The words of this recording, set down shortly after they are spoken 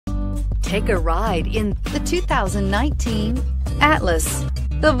Take a ride in the 2019 Atlas.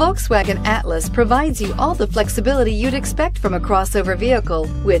 The Volkswagen Atlas provides you all the flexibility you'd expect from a crossover vehicle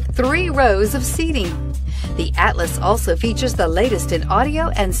with 3 rows of seating. The Atlas also features the latest in audio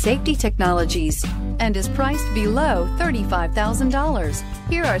and safety technologies and is priced below $35,000.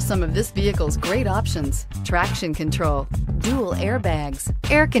 Here are some of this vehicle's great options: traction control, dual airbags,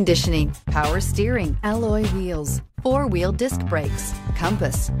 air conditioning, power steering, alloy wheels, 4-wheel disc brakes,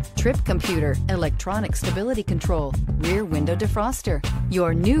 compass, trip computer, electronic stability control, rear window defroster.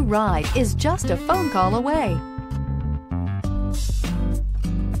 Your new ride is just a phone call away.